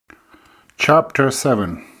Chapter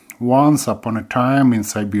 7. Once Upon a Time in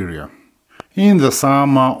Siberia. In the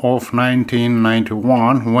summer of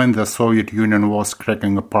 1991, when the Soviet Union was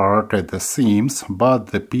cracking apart at the seams, but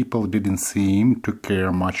the people didn't seem to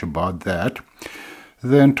care much about that,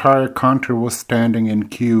 the entire country was standing in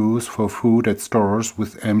queues for food at stores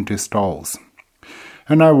with empty stalls.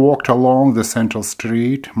 And I walked along the central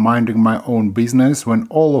street, minding my own business, when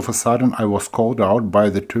all of a sudden I was called out by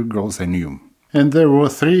the two girls I knew. And there were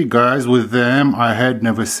three guys with them I had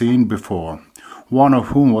never seen before, one of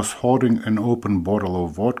whom was holding an open bottle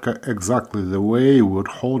of vodka exactly the way you would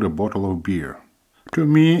hold a bottle of beer. To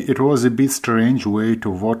me, it was a bit strange way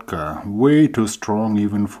to vodka, way too strong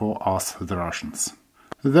even for us the Russians.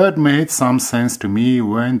 That made some sense to me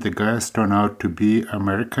when the guys turned out to be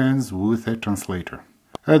Americans with a translator.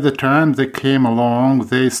 At the time they came along,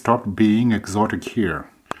 they stopped being exotic here.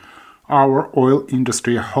 Our oil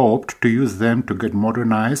industry hoped to use them to get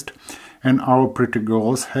modernized, and our pretty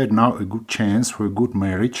girls had now a good chance for a good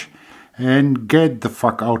marriage and get the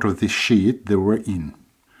fuck out of this shit they were in.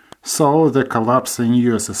 So the collapsing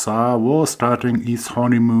USSR was starting its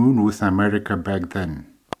honeymoon with America back then.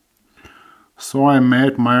 So I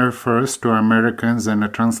met my first two Americans and a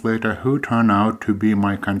translator who turned out to be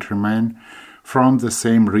my countrymen from the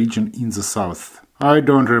same region in the south. I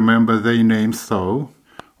don't remember their names though.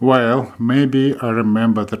 Well, maybe I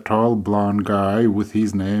remember the tall blonde guy with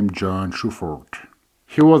his name John Shuford.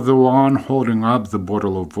 He was the one holding up the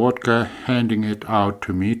bottle of vodka, handing it out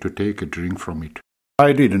to me to take a drink from it.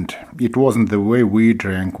 I didn't. It wasn't the way we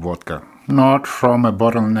drank vodka. Not from a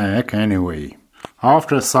bottleneck anyway.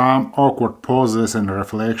 After some awkward pauses and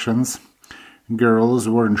reflections, girls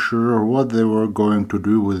weren't sure what they were going to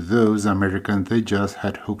do with those Americans they just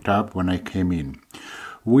had hooked up when I came in.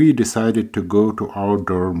 We decided to go to our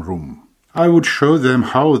dorm room. I would show them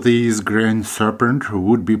how this grand serpent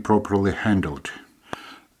would be properly handled.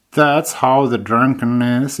 That's how the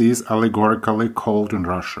drunkenness is allegorically called in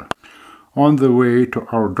Russia. On the way to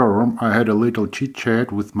our dorm, I had a little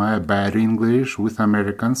chit-chat with my bad English with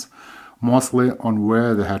Americans, mostly on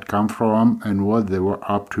where they had come from and what they were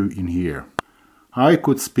up to in here. I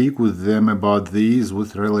could speak with them about these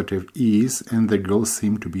with relative ease, and the girls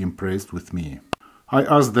seemed to be impressed with me. I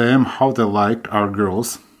asked them how they liked our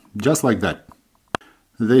girls, just like that.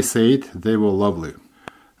 They said they were lovely.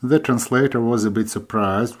 The translator was a bit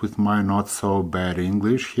surprised with my not-so-bad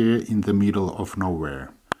English here in the middle of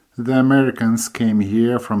nowhere. The Americans came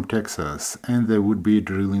here from Texas, and they would be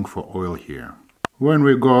drilling for oil here. When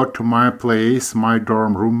we got to my place, my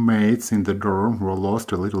dorm roommates in the dorm were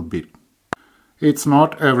lost a little bit. It's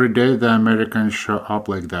not every day the Americans show up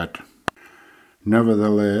like that.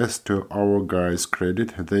 Nevertheless, to our guys'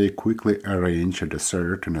 credit, they quickly arranged a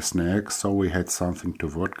dessert and a snack, so we had something to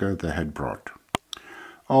vodka they had brought.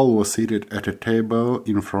 All were seated at a table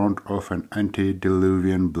in front of an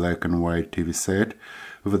antediluvian black and white TV set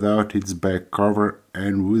without its back cover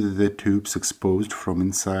and with the tubes exposed from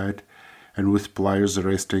inside, and with pliers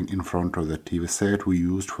resting in front of the TV set we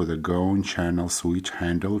used for the GOWN channel switch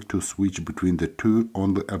handle to switch between the two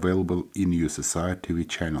only available in USSR TV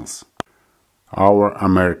channels. Our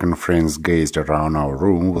American friends gazed around our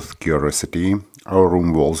room with curiosity. Our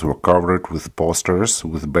room walls were covered with posters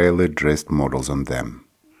with barely dressed models on them.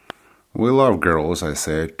 "We love girls," I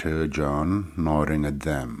said to John, nodding at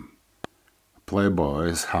them.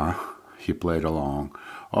 "Playboys, huh?" He played along.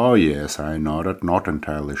 "Oh yes," I nodded, not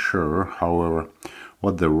entirely sure, however,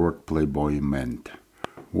 what the word playboy meant.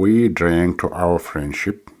 We drank to our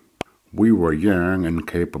friendship. We were young and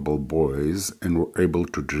capable boys and were able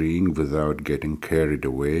to drink without getting carried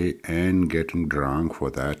away and getting drunk for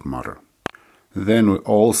that matter. Then we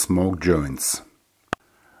all smoked joints.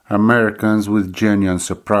 Americans with genuine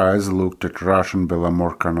surprise looked at Russian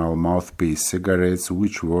Belomor-Canal mouthpiece cigarettes,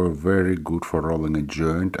 which were very good for rolling a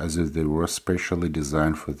joint, as if they were specially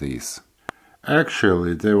designed for this.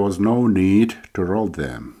 Actually, there was no need to roll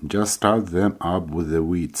them, just start them up with the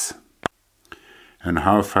weeds. And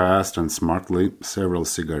how fast and smartly, several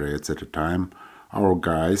cigarettes at a time, our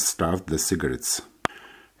guys stuffed the cigarettes.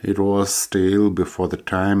 It was still before the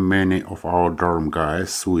time many of our dorm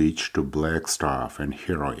guys switched to black stuff and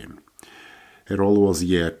heroin. It all was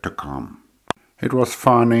yet to come. It was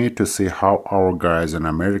funny to see how our guys and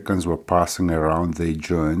Americans were passing around their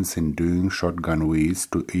joints and doing shotgun whiz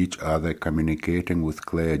to each other, communicating with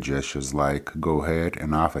clear gestures like "go ahead,"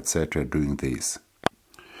 "enough," etc., doing this.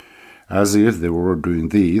 As if they were doing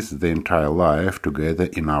this the entire life together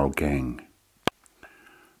in our gang.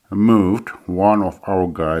 Moved, one of our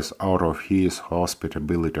guys out of his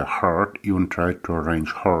hospitality heart even tried to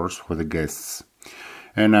arrange horse for the guests,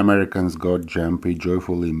 and Americans got jumpy,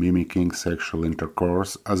 joyfully mimicking sexual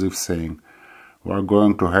intercourse as if saying, "We're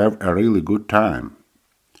going to have a really good time."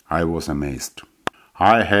 I was amazed.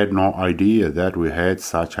 I had no idea that we had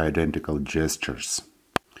such identical gestures,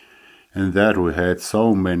 and that we had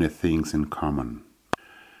so many things in common.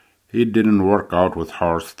 It didn't work out with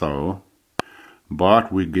hers though,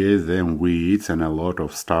 but we gave them weeds and a lot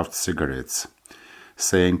of stuffed cigarettes,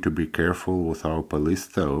 saying to be careful with our police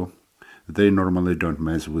though. They normally don't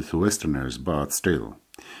mess with Westerners, but still,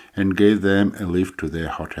 and gave them a lift to their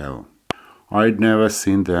hotel. I'd never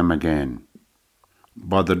seen them again,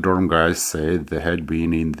 but the dorm guys said they had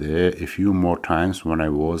been in there a few more times when I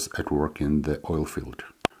was at work in the oil field.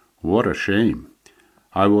 What a shame.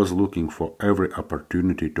 I was looking for every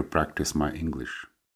opportunity to practice my English.